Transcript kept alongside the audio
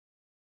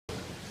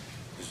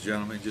This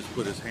gentleman just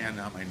put his hand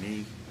on my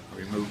knee,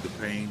 removed the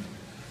pain.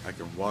 I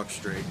can walk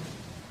straight.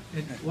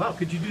 And, wow,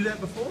 could you do that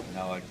before?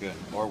 No, I couldn't.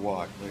 Or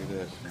walk. Look at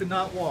this. Could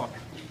not walk.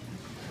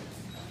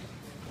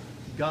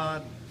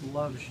 God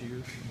loves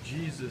you.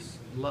 Jesus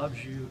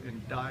loves you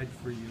and died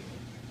for you.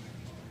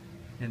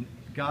 And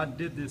God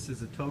did this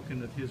as a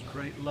token of his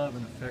great love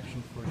and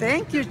affection for you.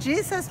 Thank you,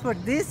 Jesus, for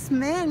this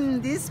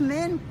man. This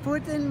man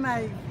put in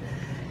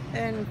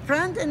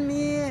front of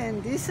me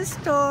in this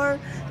store,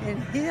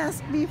 and he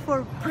asked me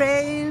for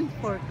praying,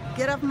 for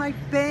get off my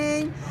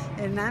pain,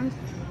 and my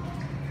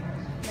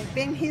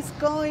pain is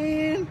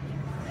going.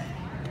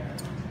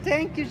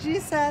 Thank you,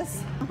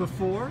 Jesus.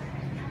 Before?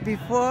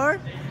 Before,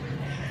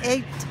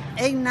 8,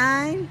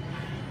 9,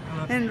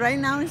 and right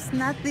now it's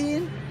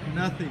nothing.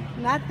 Nothing.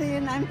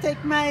 Nothing. I'm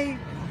taking my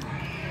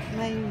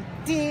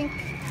thing.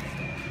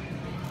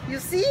 You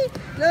see?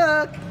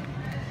 Look.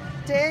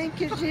 Thank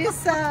you,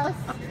 Jesus.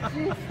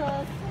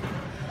 Jesus.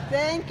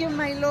 Thank you,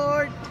 my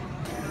Lord.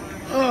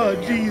 Oh,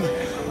 Jesus.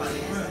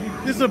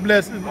 This is a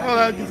blessing. All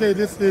I can say,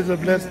 this is a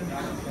blessing.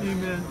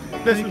 Amen.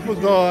 Blessing for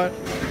God.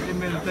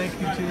 Amen. Thank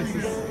you,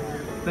 Jesus.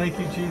 Thank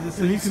you, Jesus.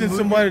 And he sent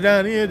somebody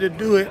down here to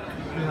do it.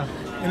 Yeah.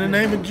 In the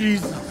name of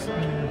Jesus.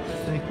 Amen.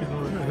 Thank you,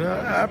 Lord.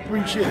 I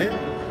appreciate it.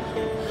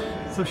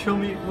 So show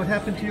me what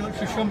happened to you.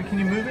 So show me, can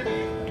you move it?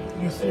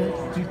 Yes, sir.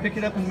 Can you pick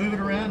it up and move it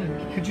around?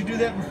 And could you do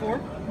that before?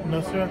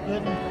 No, sir, I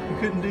couldn't. You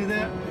couldn't do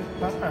that?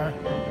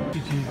 Thank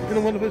you, Jesus. In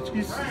the wonderful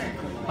Jesus.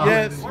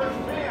 Yes.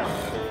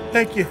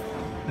 Thank you.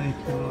 Thank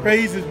you, Lord.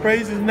 Praise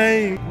his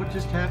name. What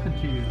just happened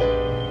to you?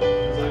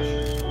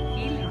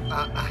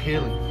 A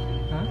healing.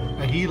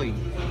 Huh? A healing.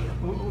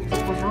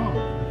 What's wrong?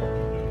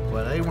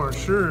 Well, they weren't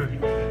sure.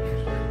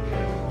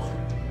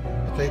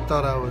 They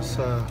thought I was,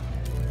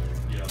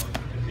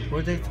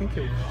 what did they think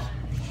it was?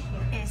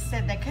 It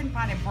said they couldn't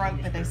find it broke,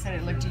 but they said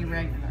it looked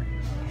irregular.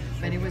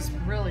 But it was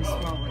really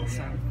swollen,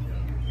 so,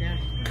 yeah.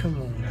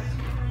 Come on.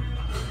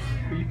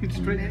 But you can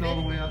straighten it all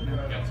the way out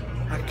now.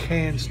 I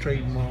can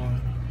straighten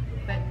mine.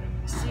 But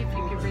see if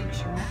you can reach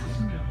your mouth.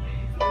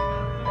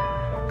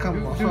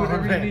 Come on. Do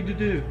whatever you need to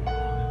do.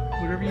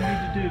 Whatever you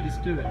need to do,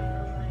 just do it.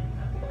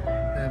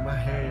 Man, my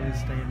hair is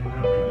standing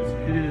up.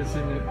 It is,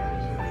 isn't it?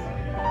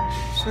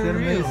 Is that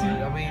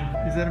amazing? I mean,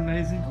 is that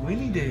amazing? I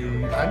need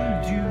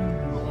you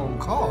on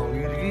call.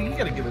 You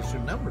gotta give us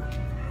your number.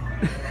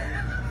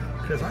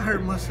 Because I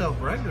hurt myself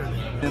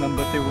regularly.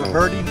 But they were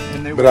hurting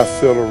and they were... But I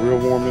felt a real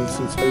warming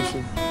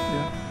sensation.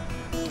 Yeah.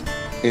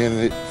 And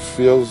it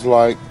feels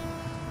like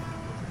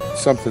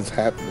something's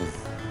happening.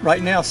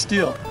 Right now,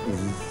 still.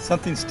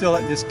 Something's still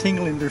like this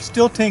tingling. They're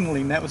still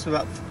tingling. That was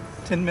about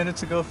 10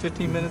 minutes ago,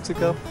 15 minutes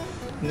ago.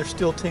 And they're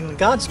still tingling.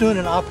 God's doing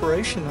an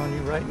operation on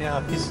you right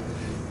now. He's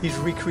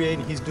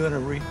recreating. He's doing a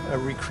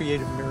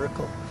recreative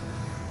miracle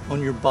on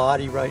your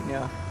body right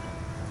now.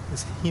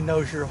 He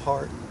knows your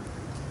heart.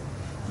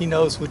 He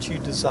knows what you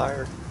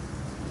desire.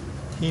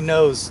 He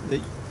knows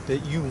that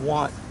you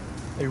want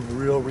a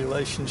real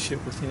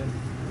relationship with him.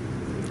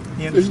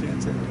 He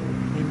understands that.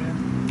 Amen.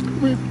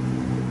 Amen.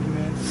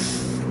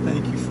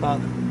 Thank you,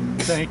 Father.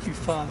 Thank you,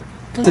 Father.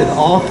 That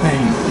all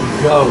pain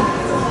go.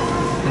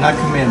 And I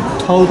command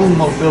total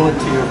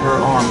mobility of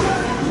her arm.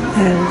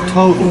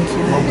 Total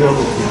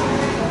mobility.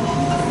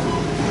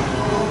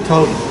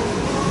 Total.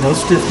 No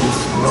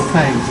stiffness, no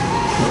pain.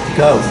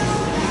 Go.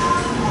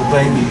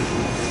 Obey me.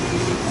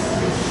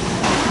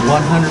 100%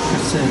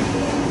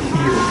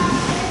 healed.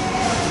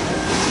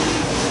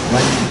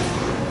 Right now.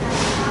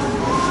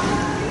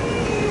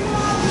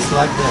 Just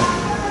like that.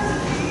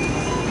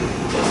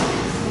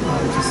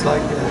 Just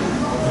like that.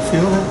 You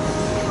feel that?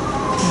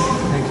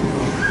 Thank you,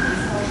 Lord.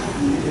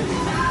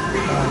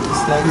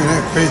 Just like You're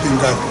that. not faith in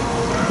God.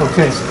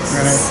 Okay.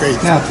 You're not faith.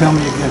 Now tell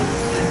me again.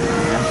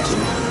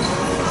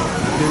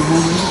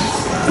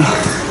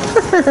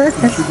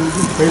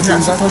 Faith I'm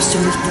not supposed to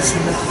lift this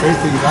one up. Faith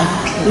in God.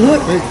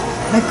 Look,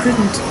 I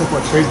couldn't.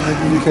 What, faith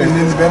in you can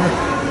any better?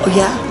 Oh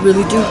yeah,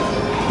 really do.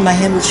 My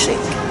hand would shake.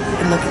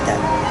 And look at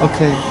that.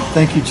 Okay,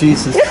 thank you,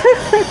 Jesus.